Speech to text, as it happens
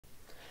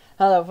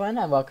Hello everyone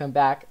and welcome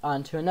back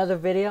onto another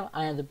video.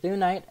 I am the Blue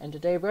Knight and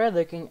today we're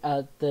looking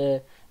at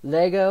the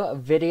LEGO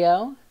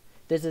Video.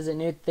 This is a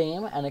new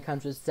theme and it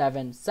comes with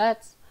 7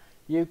 sets.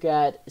 You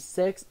get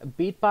 6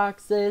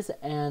 beatboxes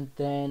and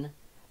then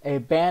a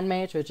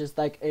Bandmate, which is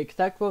like a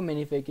collectible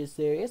minifigure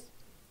series.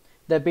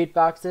 The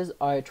beatboxes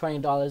are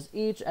 $20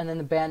 each and then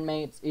the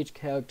Bandmates, each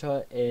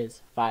character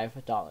is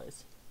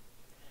 $5.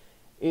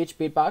 Each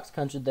beatbox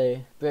comes with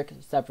a brick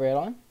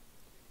separator,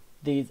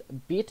 these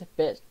beat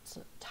bits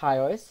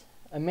tires,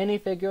 a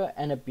minifigure,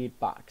 and a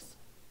beatbox.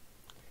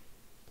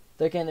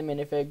 Looking at the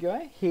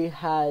minifigure, he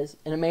has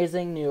an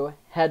amazing new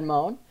head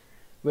mode,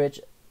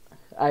 which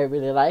I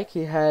really like.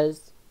 He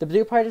has the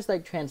blue part is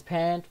like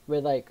transparent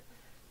with like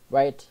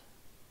white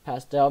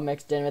pastel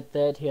mixed in with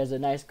it. He has a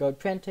nice gold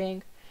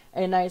printing,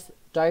 a nice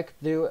dark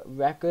blue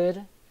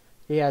record.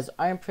 He has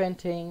arm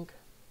printing,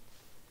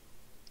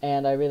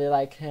 and I really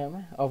like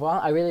him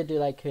overall. I really do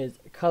like his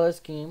color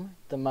scheme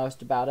the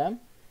most about him.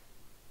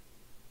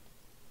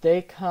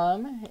 They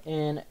come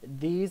in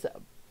these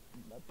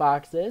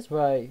boxes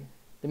where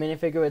the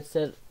minifigure would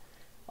sit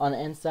on the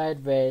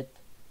inside with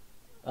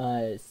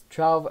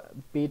 12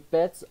 beat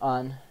bits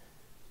on,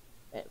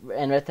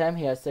 and with him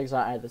he has 6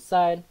 on either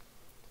side.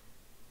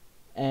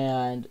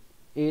 And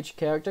each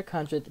character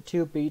comes with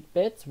 2 beat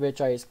bits, which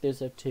are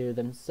exclusive to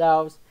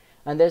themselves.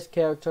 And this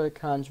character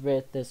comes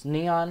with this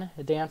neon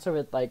dancer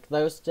with like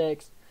glow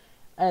sticks,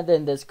 and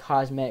then this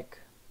cosmic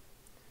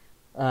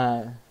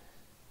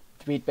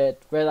beat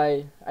bit, where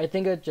I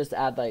think it would just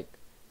add like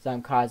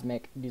some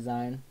cosmic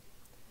design.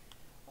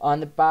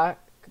 On the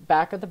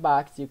back of the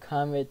box you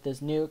come with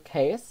this new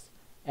case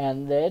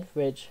and lid,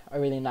 which are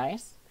really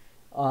nice.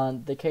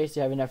 On the case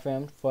you have enough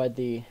room for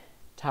the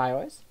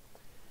tires,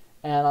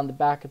 and on the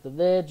back of the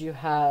lid you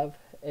have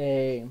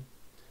a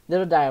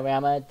little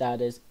diorama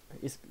that is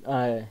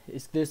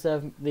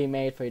exclusively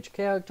made for each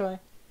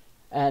character.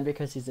 And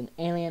because he's an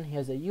alien, he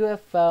has a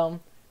UFO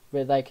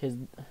with like his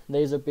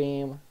laser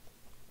beam.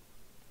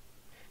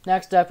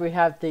 Next up, we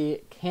have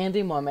the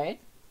Candy Mermaid.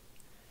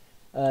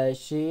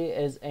 She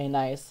is a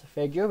nice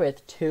figure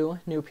with 2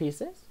 new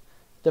pieces.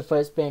 The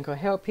first being her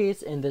hair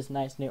piece in this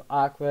nice new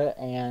aqua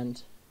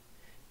and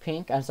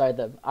pink. I'm sorry,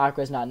 the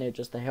aqua is not new,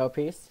 just the hair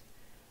piece.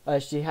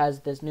 She has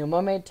this new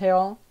mermaid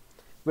tail,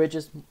 which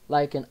is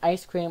like an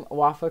ice cream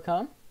waffle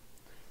cone.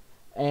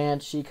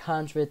 And she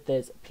comes with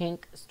this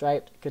pink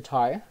striped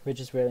guitar, which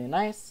is really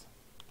nice.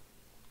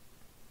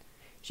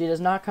 She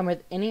does not come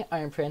with any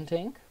iron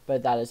printing,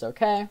 but that is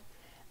okay.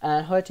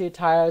 And her 2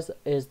 tires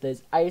is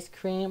this ice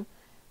cream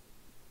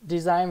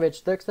design,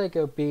 which looks like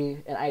it would be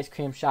an ice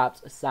cream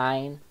shop's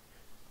sign,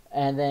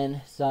 and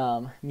then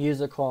some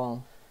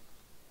musical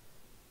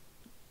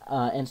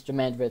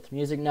instrument with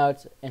music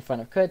notes in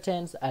front of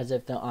curtains as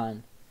if they're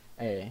on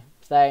a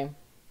play.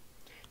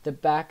 The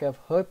back of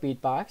her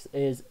beatbox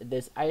is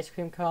this ice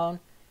cream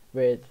cone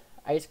with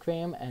ice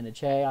cream and a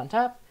cherry on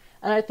top,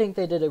 and I think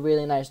they did a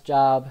really nice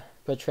job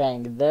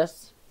portraying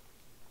this.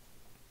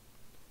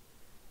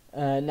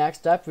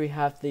 Next up, we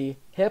have the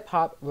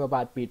hip-hop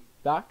robot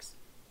beatbox.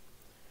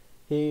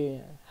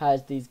 He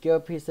has these gear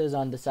pieces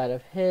on the side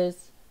of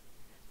his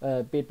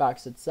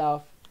beatbox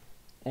itself,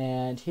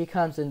 and he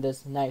comes in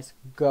this nice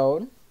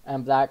gold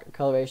and black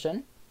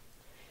coloration.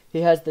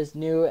 He has this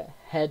new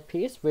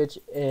headpiece, which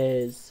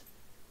is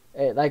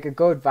like a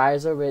gold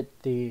visor with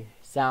the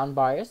sound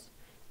bars,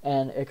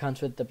 and it comes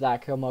with the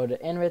black hair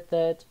molded in with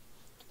it.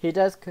 He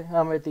does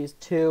come with these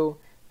 2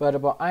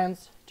 vertical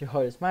arms to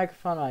hold his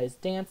microphone while he's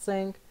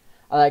dancing.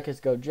 I like his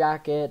gold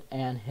jacket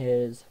and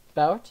his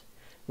belt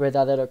with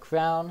that little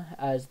crown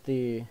as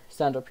the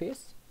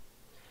centerpiece.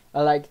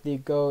 I like the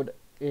gold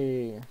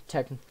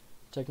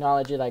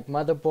technology like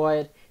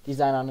motherboard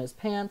design on his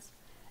pants,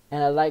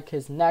 and I like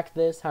his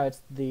necklace, how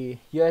it's the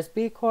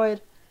USB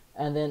cord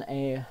and then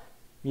a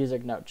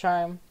music note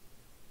chime.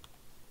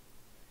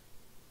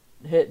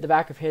 The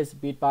back of his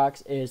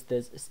beatbox is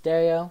this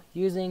stereo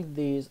using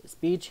these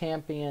Speed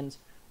Champions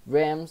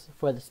rims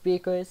for the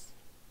speakers.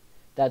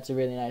 That's a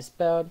really nice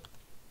build.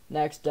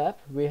 Next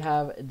up, we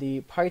have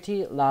the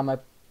Party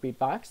Llama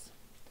beatbox.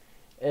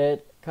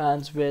 It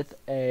comes with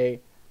a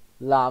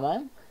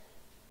llama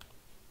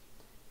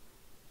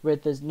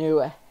with this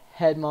new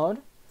head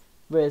mode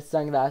with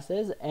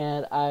sunglasses,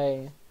 and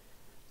I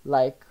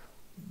like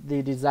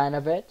the design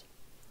of it.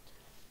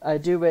 I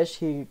do wish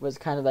he was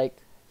kind of like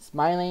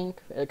smiling.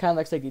 It kind of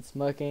looks like he's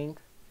smirking,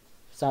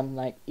 some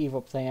like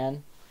evil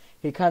plan.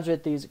 He comes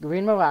with these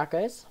green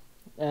maracas,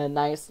 a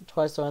nice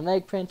torso and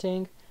leg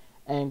printing,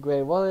 and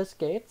gray roller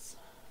skates.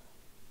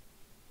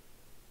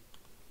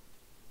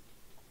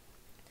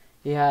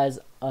 He has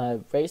a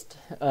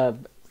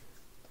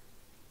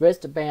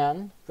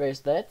wristband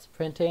bracelets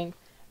printing,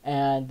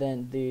 and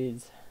then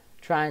these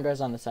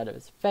triangles on the side of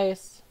his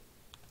face.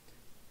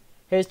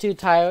 His 2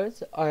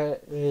 tires are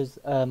his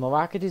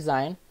maraca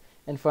design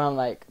in front of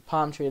like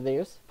palm tree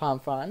leaves, palm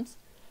fronds,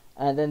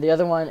 and then the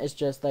other one is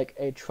just like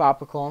a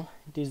tropical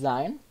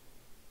design.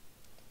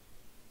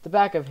 The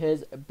back of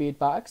his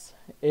beatbox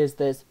is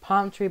this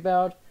palm tree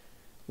build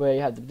where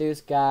you have the blue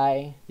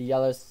sky, the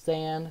yellow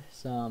sand,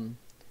 some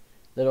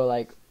little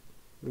like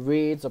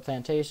reeds or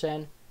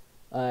plantation.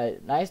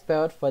 Nice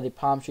build for the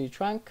palm tree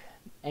trunk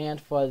and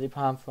for the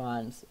palm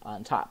fronds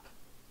on top.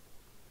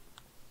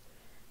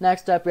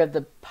 Next up, we have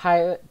the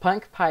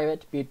Punk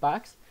Pirate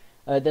beatbox.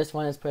 This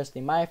one is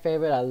personally my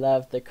favorite. I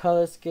love the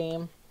color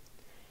scheme.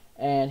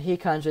 And he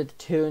comes with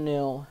 2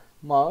 new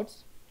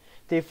modes.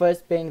 The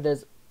first being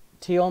this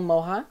teal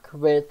mohawk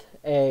with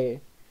a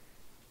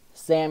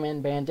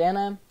salmon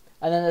bandana.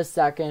 And then the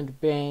second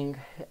being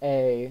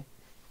a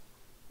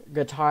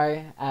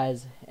guitar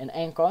as an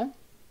ankle.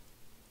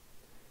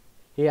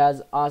 He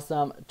has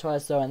awesome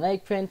torso and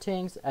leg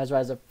printings as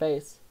well as a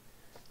face.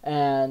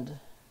 And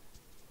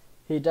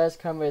he does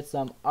come with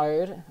some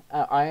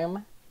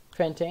arm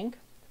printing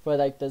for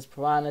like this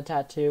piranha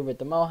tattoo with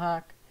the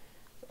mohawk,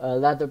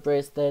 leather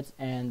bracelets,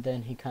 and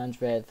then he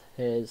comes with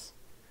his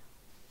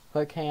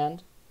hook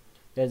hand.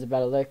 Here's a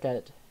better look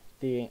at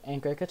the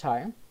anchor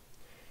guitar.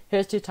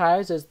 His 2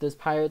 tires is this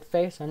pirate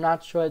face. I'm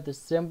not sure the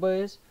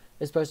symbols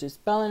is supposed to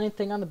spell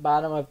anything on the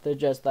bottom, or if they're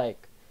just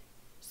like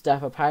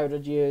stuff a pirate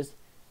would use.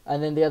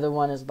 And then the other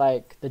one is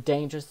like the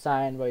danger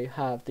sign, where you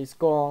have the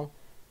skull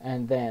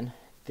and then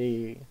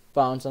the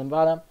bones on the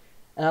bottom.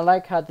 And I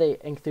like how they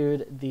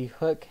include the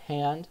hook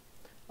hand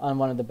on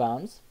one of the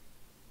bones.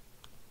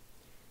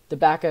 The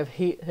back of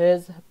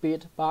his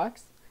beat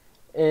box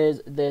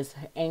is this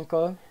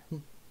ankle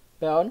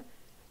build.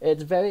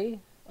 It's very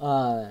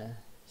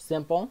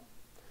simple,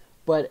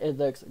 but it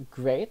looks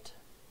great.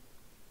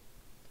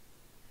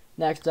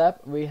 Next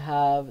up, we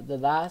have the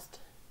last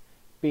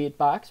beat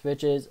box,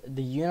 which is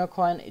the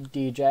Unicorn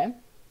DJ.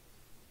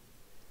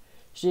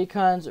 She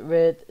comes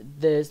with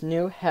this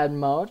new head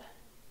mode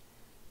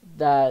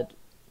that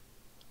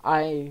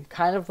I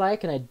kind of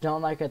like and I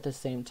don't like at the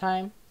same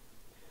time.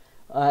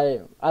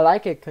 I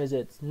like it because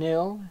it's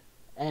new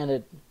and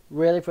it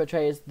really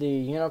portrays the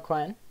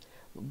unicorn,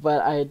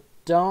 but I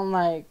don't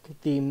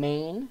like the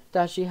mane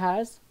that she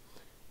has.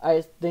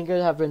 I think it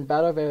would have been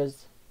better if it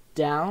was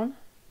down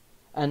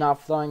and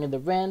not flowing in the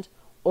wind,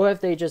 or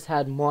if they just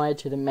had more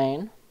to the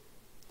mane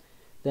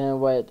than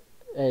what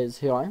is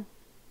here.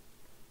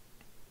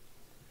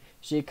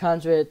 She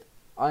comes with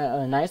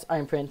a nice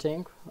arm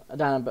printing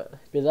down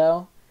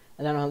below,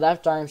 and then on her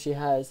left arm she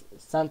has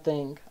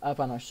something up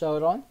on her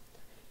shoulder.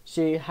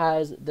 She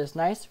has this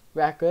nice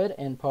record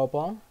in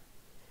purple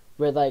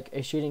with like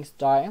a shooting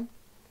star.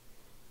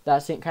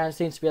 That kind of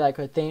seems to be like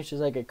her theme. She's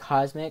like a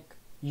cosmic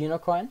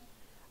unicorn.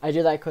 I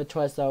do like her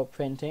torso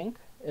printing.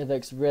 It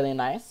looks really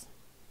nice.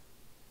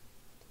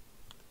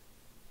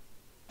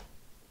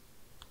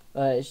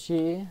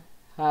 She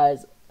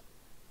has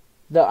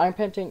the arm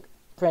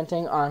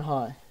printing on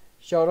her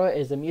shoulder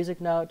is a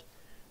music note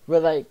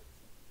with like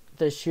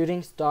the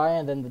shooting star,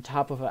 and then the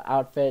top of her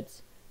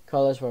outfit's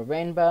colors were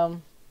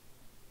rainbow.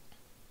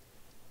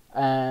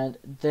 And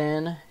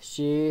then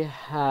she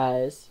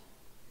has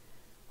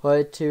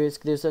her 2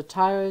 exclusive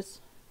tires.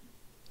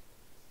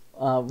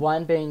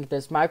 One being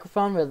this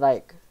microphone with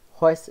like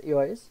horse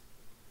ears,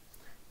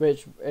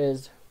 which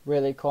is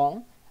really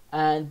cool.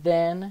 And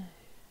then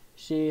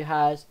she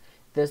has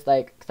this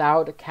like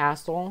cloud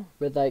castle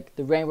with like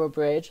the rainbow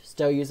bridge,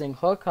 still using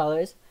her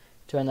colors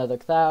to another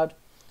cloud,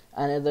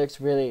 and it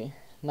looks really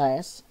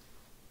nice.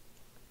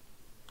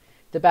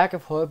 The back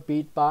of her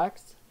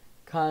beatbox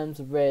comes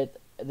with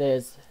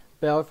this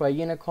build for a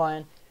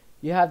unicorn.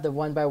 You have the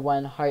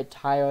 1x1 heart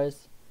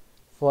tires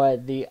for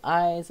the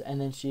eyes, and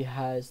then she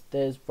has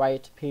this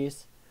white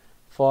piece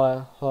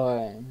for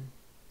her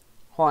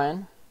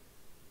horn.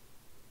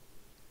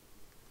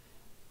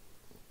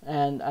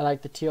 And I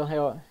like the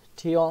teal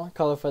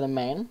color for the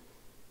mane.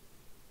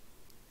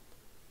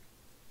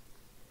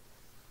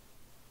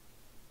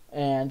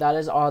 And that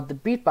is all the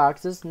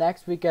beatboxes.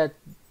 Next we get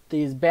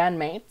these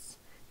Bandmates.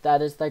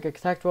 That is like a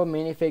collectible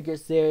minifigure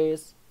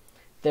series.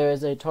 There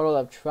is a total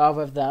of 12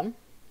 of them.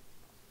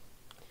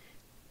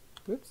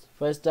 Oops.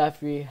 First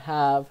up we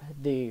have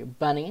the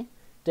bunny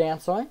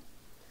dancer.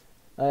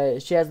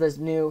 She has this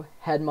new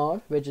head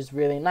mode, which is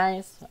really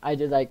nice. I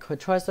did like her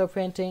torso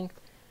printing.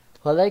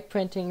 Her leg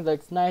printing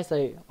looks nice.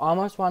 I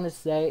almost want to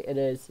say it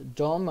is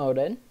dual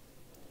moded.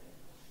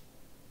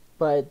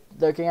 But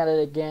looking at it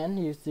again,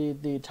 you see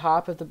the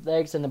top of the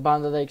legs and the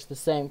bottom of the legs the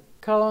same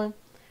color.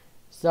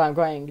 So I'm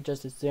going to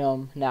just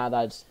assume now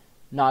that it's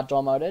not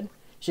dual moded.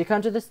 She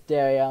comes with a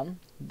stereo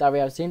that we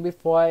have seen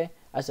before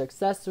as an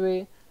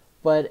accessory,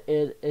 but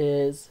it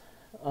is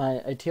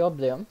a teal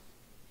blue.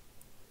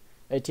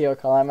 A teal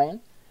color, I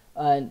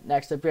mean.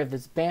 Next up we have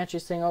this Banshee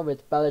single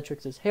with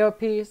Bellatrix's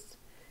hairpiece.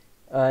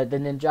 The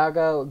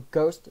Ninjago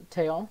ghost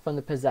tail from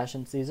the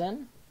Possession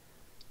season.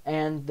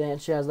 And then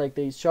she has like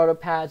these shoulder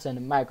pads and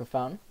a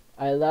microphone.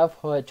 I love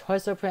her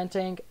torso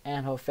printing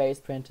and her face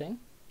printing.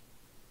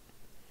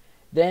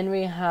 Then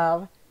we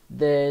have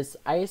this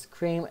ice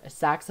cream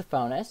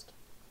saxophonist.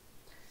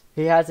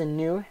 He has a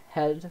new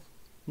head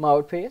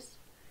mode piece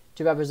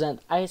to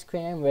represent ice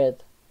cream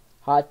with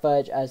hot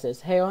fudge as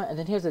his hair. And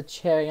then here's a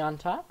cherry on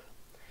top.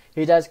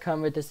 He does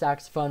come with the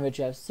saxophone, which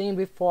you have seen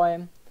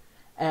before.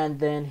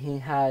 And then he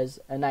has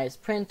a nice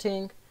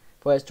printing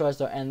for his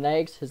torso and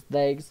legs. His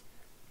legs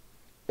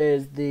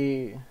is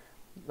the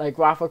like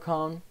waffle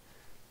cone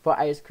for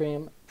ice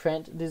cream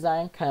print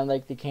design, kind of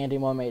like the Candy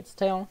Mermaid's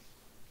tail.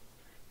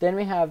 Then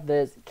we have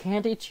this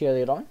Candy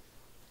cheerleader.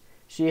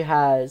 She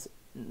has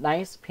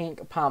nice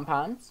pink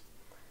pom-poms.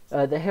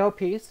 The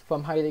hairpiece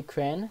from Harley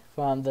Quinn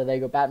from the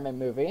LEGO Batman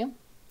movie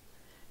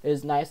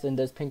is nice in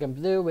this pink and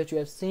blue, which you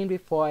have seen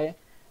before,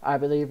 I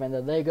believe, in the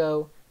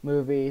LEGO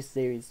Movie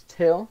Series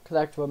 2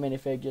 collectible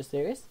minifigure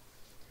series.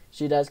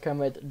 She does come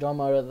with dual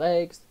motor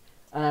legs,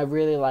 and I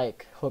really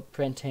like her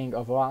printing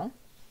overall.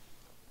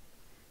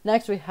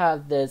 Next we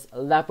have this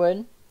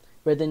leopard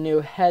with the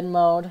new head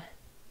mode,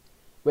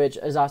 which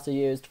is also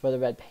used for the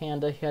red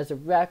panda. He has a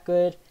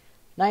record,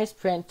 nice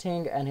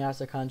printing, and he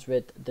also comes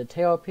with the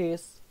tail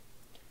piece.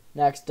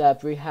 Next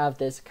up we have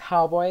this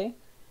cowboy,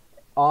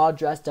 all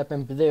dressed up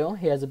in blue.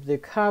 He has a blue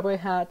cowboy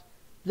hat,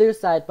 blue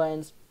side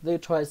buttons, blue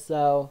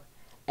torso,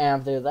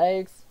 and blue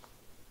legs.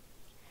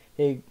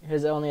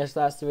 His only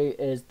accessory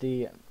is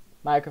the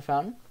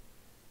microphone.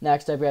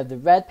 Next up we have the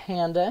red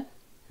panda,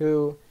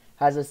 who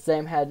has the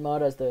same head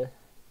mode as the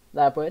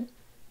leopard,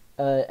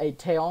 a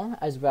tail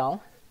as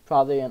well,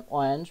 probably an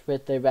orange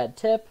with the red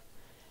tip.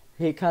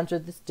 He comes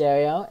with the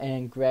stereo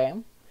in gray.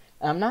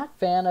 I'm not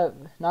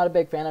a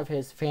big fan of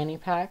his fanny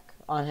pack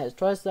on his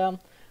torso,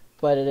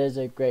 but it is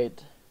a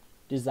great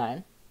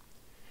design.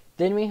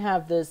 Then we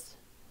have this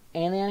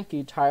alien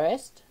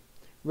guitarist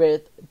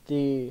with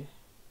the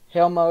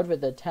hail mode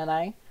with the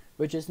antennae,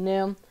 which is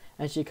new,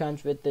 and she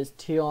comes with this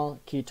teal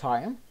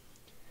guitar.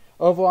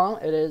 Overall,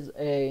 it is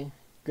a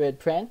good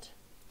print.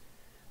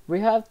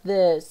 We have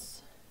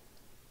this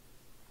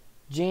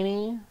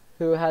genie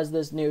who has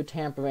this new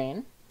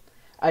tambourine.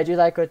 I do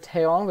like her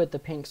tail with the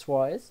pink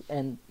swirls,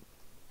 and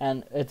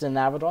it's in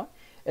Labrador.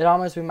 It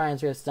almost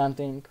reminds me of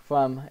something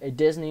from a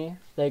Disney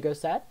LEGO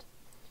set.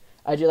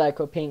 I do like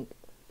her pink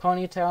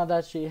ponytail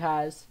that she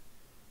has.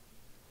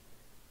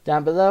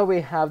 Down below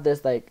we have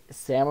this like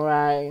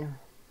samurai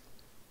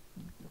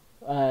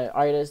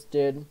artist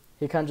dude.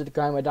 He comes with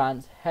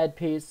Garmadon's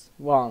headpiece,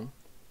 well,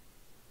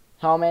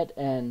 helmet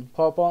in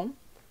purple.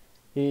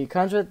 He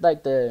comes with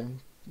like the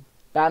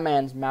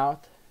Batman's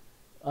mouth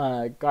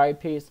guard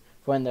piece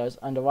for when there's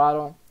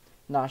underwater.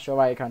 Not sure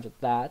why he comes with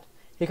that.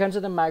 He comes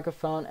with a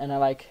microphone, and I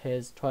like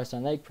his torso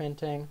and leg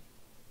printing.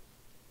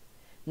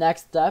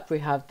 Next up, we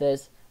have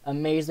this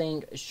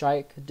amazing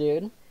shark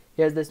dude.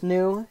 He has this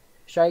new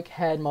shark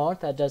head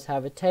mold that does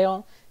have a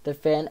tail, the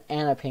fin,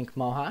 and a pink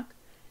mohawk.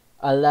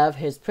 I love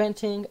his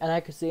printing, and I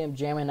could see him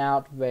jamming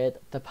out with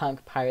the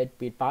punk pirate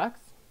beatbox.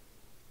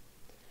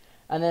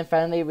 And then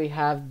finally, we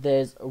have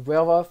this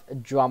werewolf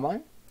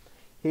drummer.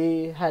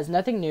 He has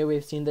nothing new.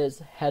 We've seen this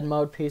head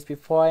mode piece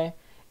before.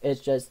 It's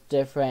just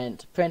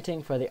different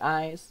printing for the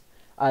eyes.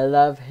 I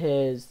love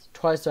his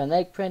torso and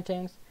leg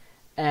printings,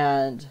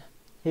 and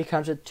he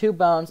comes with 2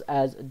 bones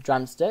as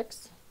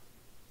drumsticks.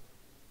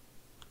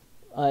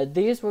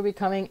 These will be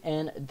coming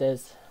in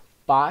this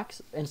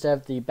box instead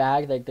of the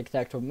bag, like the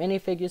collectible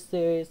minifigure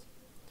series.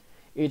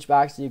 Each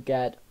box you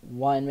get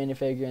 1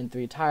 minifigure and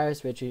 3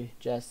 tires, which you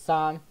just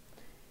saw.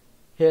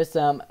 Here's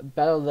some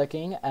better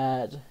looking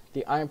at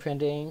the arm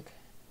printing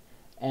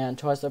and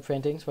torso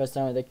printings for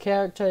some of the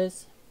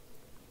characters.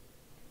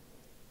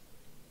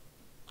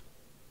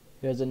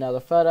 Here's another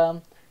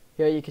photo.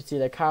 Here you can see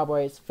the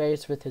cowboy's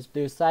face with his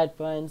blue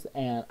sideburns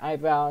and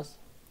eyebrows.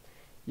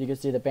 You can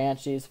see the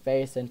banshee's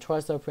face and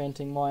torso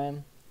printing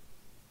more.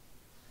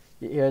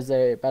 Here's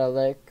a better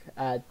look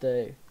at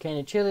the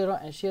Candy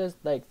cheerleader, and she has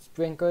like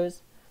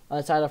sprinkles on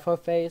the side of her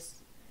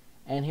face.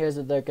 And here's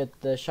a look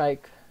at the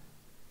shark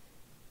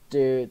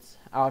dude's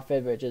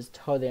outfit, which is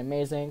totally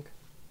amazing.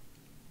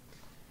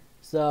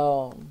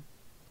 So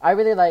I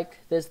really like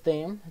this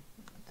theme.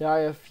 There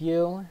are a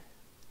few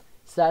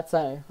sets,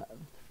 a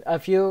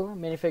few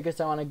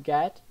minifigures I want to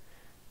get,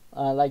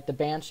 like the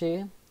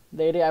Banshee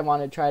lady. I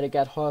want to try to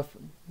get her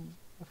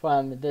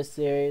from this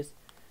series.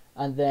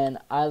 And then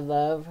I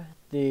love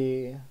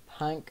the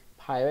punk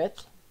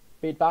pirate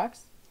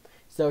beatbox,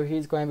 so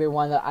he's going to be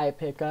one that I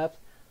pick up.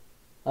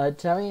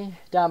 Tell me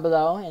down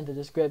below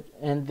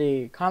in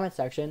the comment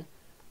section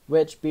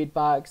which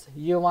beatbox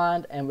you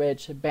want and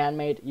which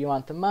bandmate you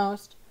want the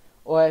most,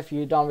 or if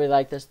you don't really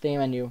like this theme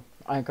and you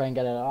aren't going to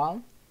get it at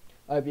all.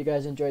 I hope you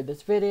guys enjoyed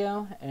this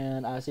video,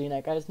 and I'll see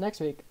you guys next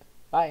week.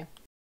 Bye.